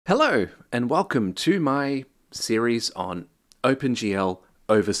Hello, and welcome to my series on OpenGL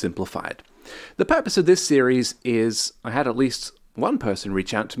Oversimplified. The purpose of this series is I had at least one person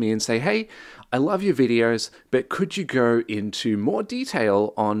reach out to me and say, hey, I love your videos, but could you go into more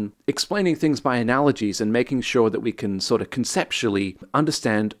detail on explaining things by analogies and making sure that we can sort of conceptually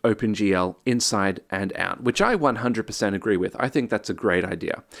understand OpenGL inside and out, which I 100% agree with. I think that's a great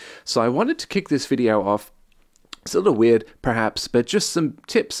idea. So I wanted to kick this video off. It's a little weird, perhaps, but just some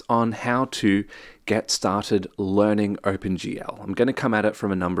tips on how to get started learning OpenGL. I'm going to come at it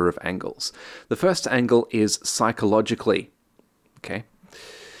from a number of angles. The first angle is psychologically, okay?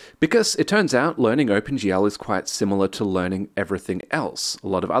 Because it turns out learning OpenGL is quite similar to learning everything else, a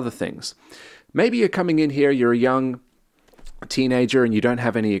lot of other things. Maybe you're coming in here, you're a young teenager and you don't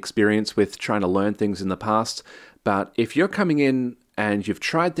have any experience with trying to learn things in the past, but if you're coming in and you've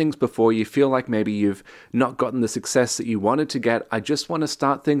tried things before, you feel like maybe you've not gotten the success that you wanted to get, I just want to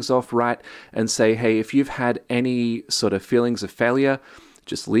start things off right and say, hey, if you've had any sort of feelings of failure,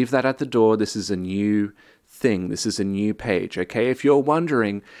 just leave that at the door. This is a new thing. This is a new page, okay? If you're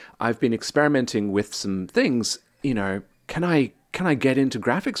wondering, I've been experimenting with some things, you know, can I get into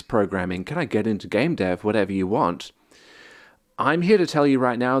graphics programming? Can I get into game dev? Whatever you want. I'm here to tell you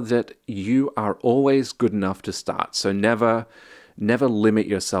right now that you are always good enough to start. So never limit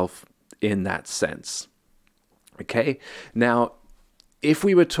yourself in that sense. Okay? Now, if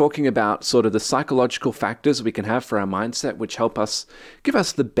we were talking about sort of the psychological factors we can have for our mindset, which give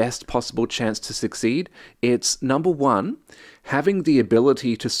us the best possible chance to succeed, it's number one, having the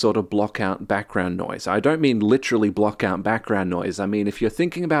ability to sort of block out background noise. I don't mean literally block out background noise. I mean, if you're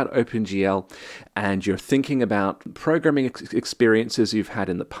thinking about OpenGL and you're thinking about programming experiences you've had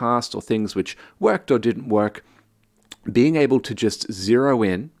in the past or things which worked or didn't work, being able to just zero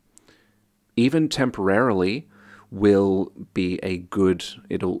in, even temporarily, will be a good,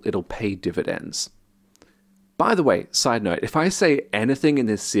 it'll pay dividends. By the way, side note, if I say anything in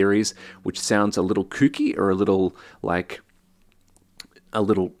this series which sounds a little kooky or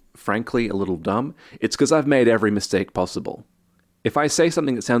frankly, a little dumb, it's because I've made every mistake possible. If I say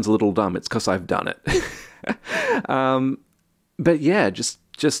something that sounds a little dumb, it's because I've done it. But yeah,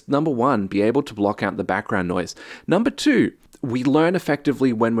 just number one, be able to block out the background noise. Number two, we learn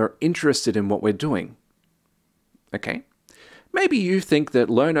effectively when we're interested in what we're doing. Okay? Maybe you think that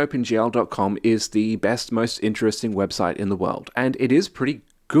learnopengl.com is the best, most interesting website in the world, and it is pretty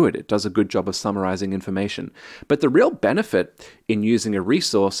good. It does a good job of summarizing information. But the real benefit in using a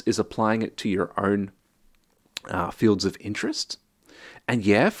resource is applying it to your own fields of interest. And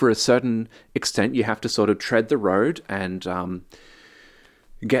yeah, for a certain extent, you have to sort of tread the road and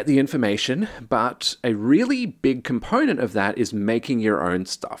get the information, but a really big component of that is making your own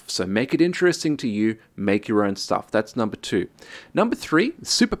stuff. So make it interesting to you, make your own stuff. That's number two. Number three,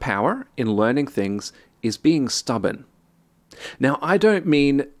 superpower in learning things is being stubborn. Now, I don't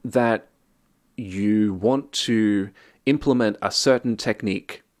mean that you want to implement a certain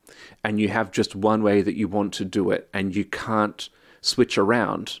technique and you have just one way that you want to do it and you can't switch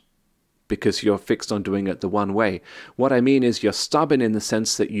around because you're fixed on doing it the one way. What I mean is you're stubborn in the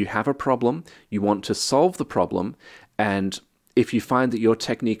sense that you have a problem, you want to solve the problem, and if you find that your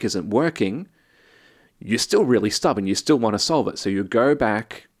technique isn't working, you're still really stubborn, you still want to solve it. So you go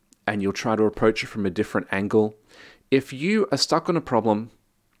back and you'll try to approach it from a different angle. If you are stuck on a problem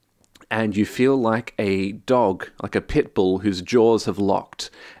and you feel like a dog, like a pit bull whose jaws have locked,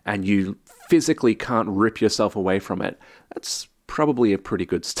 and you physically can't rip yourself away from it, that's probably a pretty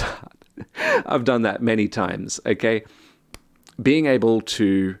good start. I've done that many times, okay? Being able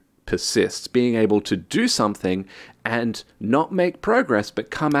to persist, being able to do something and not make progress,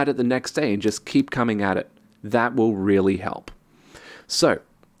 but come at it the next day and just keep coming at it, that will really help. So,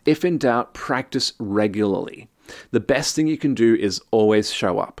 if in doubt, practice regularly. The best thing you can do is always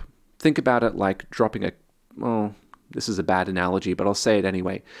show up. Think about it like dropping this is a bad analogy, but I'll say it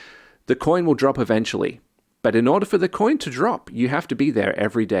anyway. The coin will drop eventually, but in order for the coin to drop, you have to be there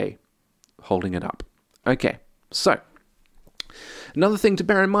every day, holding it up. Okay, so another thing to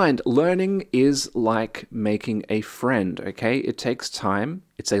bear in mind, learning is like making a friend, okay? It takes time,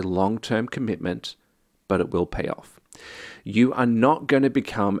 it's a long-term commitment, but it will pay off. You are not going to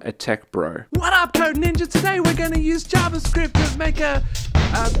become a tech bro. What up, Code Ninja? Today we're going to use JavaScript to make a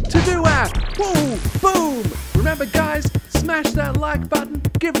to-do app. Whoa, boom! Remember guys, smash that like button,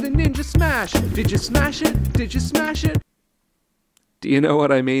 give it a ninja smash. Did you smash it? Did you smash it? Do you know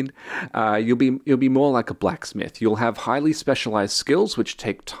what I mean? You'll be more like a blacksmith. You'll have highly specialized skills which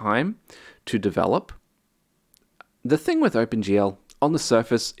take time to develop. The thing with OpenGL, on the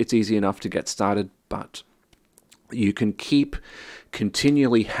surface, it's easy enough to get started, but You can keep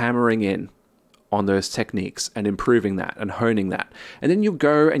continually hammering in on those techniques and improving that and honing that. And then you'll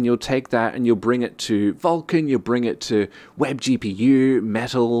go and you'll take that and you'll bring it to Vulkan, you'll bring it to WebGPU,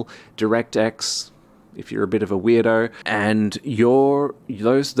 Metal, DirectX, if you're a bit of a weirdo, and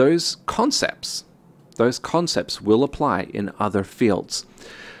those concepts will apply in other fields.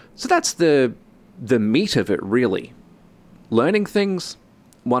 So that's the meat of it, really. Learning things.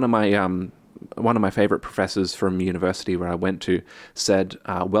 One of my favorite professors from university where I went to said,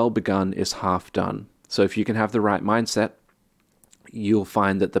 well begun is half done. So if you can have the right mindset, you'll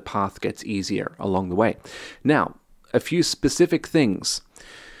find that the path gets easier along the way. Now, a few specific things.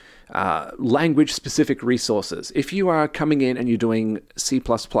 Language-specific resources. If you are coming in and you're doing C++,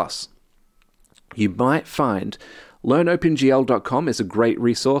 you might find learnopengl.com is a great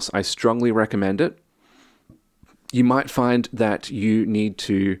resource. I strongly recommend it. You might find that you need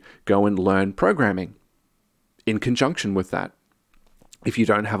to go and learn programming in conjunction with that if you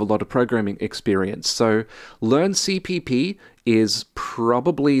don't have a lot of programming experience. So Learn CPP is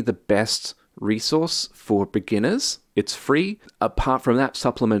probably the best resource for beginners. It's free. Apart from that,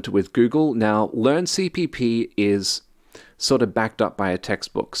 supplement it with Google. Now, Learn CPP is sort of backed up by a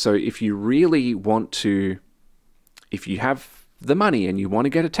textbook. So if you really want to, if you have the money and you want to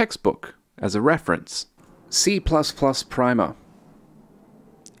get a textbook as a reference, C++ Primer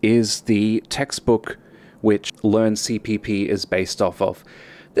is the textbook which Learn CPP is based off of.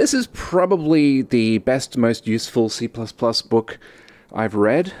 This is probably the best, most useful C++ book I've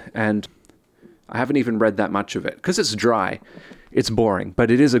read, and I haven't even read that much of it because it's dry, it's boring,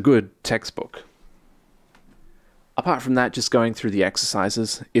 but it is a good textbook. Apart from that, just going through the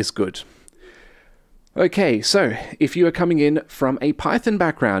exercises is good. Okay, so if you are coming in from a Python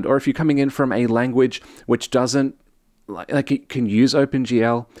background, or if you're coming in from a language which doesn't, like it can use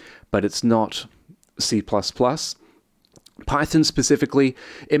OpenGL, but it's not C++, Python specifically,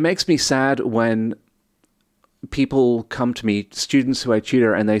 it makes me sad when people come to me, students who I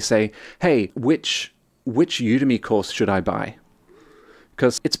tutor, and they say, hey, which Udemy course should I buy?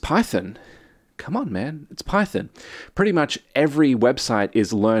 Because it's Python. Come on, man, it's Python. Pretty much every website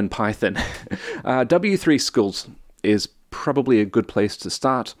is Learn Python. W3 Schools is probably a good place to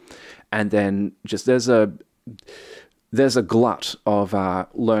start. And then just there's a glut of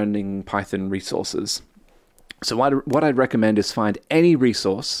learning Python resources. So what I'd recommend is find any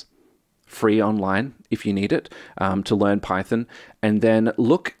resource free online if you need it to learn Python, and then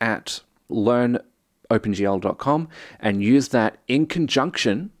look at learnopengl.com and use that in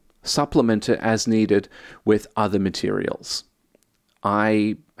conjunction, supplement it as needed with other materials.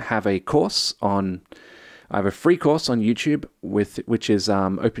 I have a free course on YouTube which is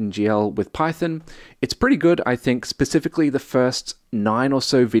OpenGL with Python. It's pretty good, I think. Specifically, the first 9 or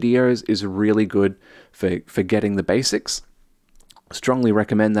so videos is really good for getting the basics. Strongly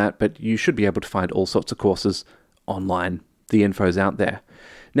recommend that, but you should be able to find all sorts of courses online. The info's out there.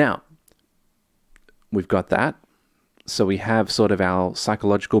 Now, we've got that. So we have sort of our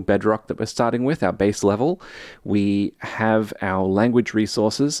psychological bedrock that we're starting with, our base level. We have our language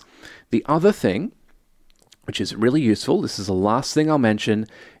resources. The other thing, which is really useful, this is the last thing I'll mention,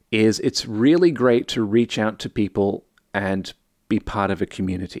 is it's really great to reach out to people and be part of a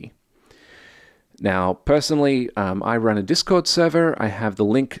community. Now, personally, I run a Discord server. I have the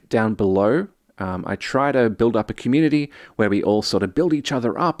link down below. I try to build up a community where we all sort of build each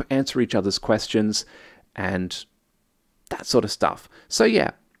other up, answer each other's questions, and that sort of stuff. So yeah,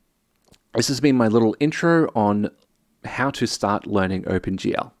 this has been my little intro on how to start learning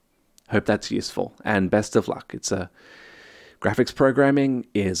OpenGL. Hope that's useful, and best of luck. Graphics programming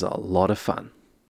is a lot of fun.